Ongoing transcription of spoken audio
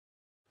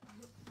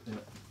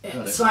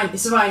It's fine,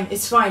 it's fine,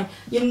 it's fine.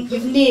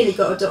 You've nearly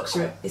got a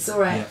doctorate, it's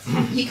alright.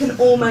 Yeah. You can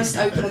almost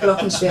open a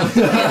glockenspiel.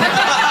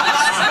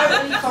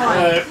 Totally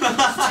fine.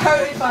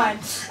 Totally fine.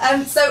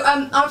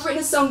 I've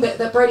written a song that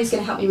Brodie's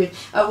going to help me with,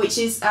 which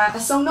is a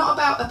song not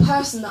about a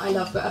person that I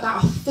love, but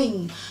about a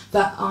thing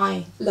that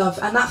I love.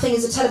 And that thing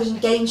is a television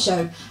game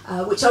show,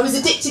 which I was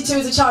addicted to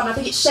as a child, and I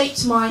think it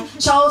shaped my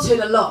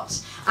childhood a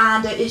lot.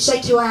 And it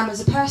shaped who I am as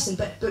a person,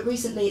 but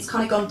recently it's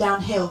kind of gone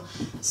downhill.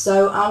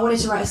 So I wanted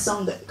to write a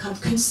song that kind of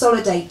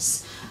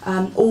consolidates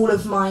all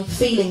of my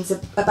feelings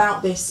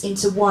about this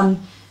into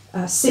one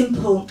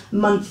simple,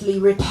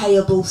 monthly,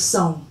 repayable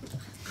song.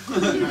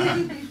 1,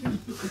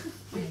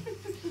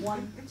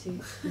 2,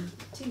 3,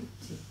 2, 2,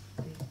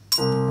 3.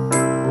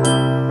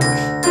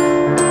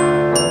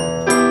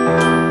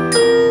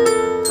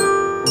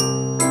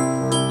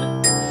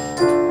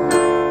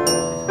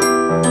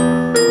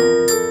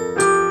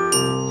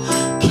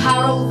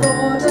 Carol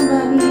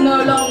Vorderman,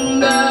 no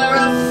longer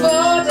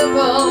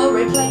affordable,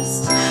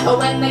 replaced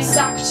when they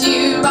sacked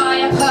you by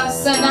a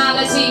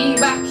personality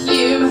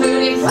vacuum who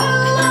lived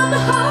well on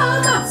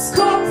her mask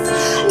course.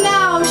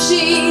 Now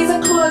she's a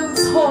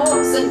clothes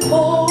horse, and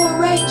poor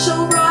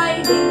Rachel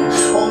Riley,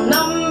 all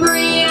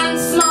numbry and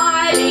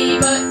smiley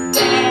but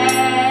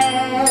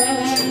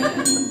dead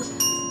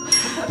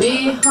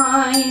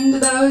behind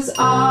those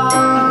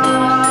eyes.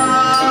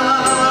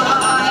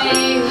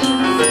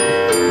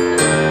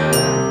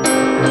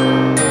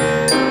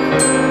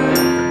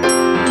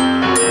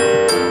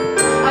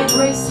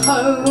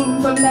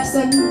 Home from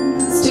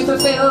lessons to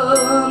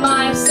fulfill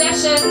my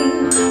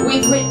obsession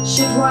with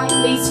Richard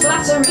Whiteley's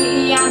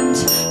flattery and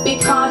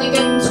big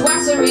cardigan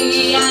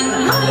twattery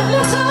and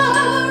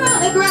letter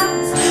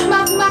anagrams,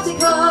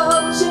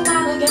 mathematical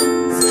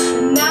shenanigans.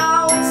 And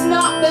now it's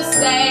not the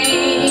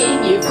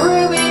same. You've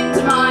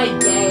ruined my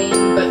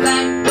game, but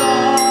thank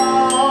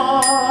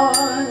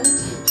God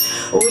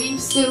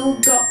we've still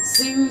got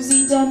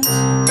Susie Dent.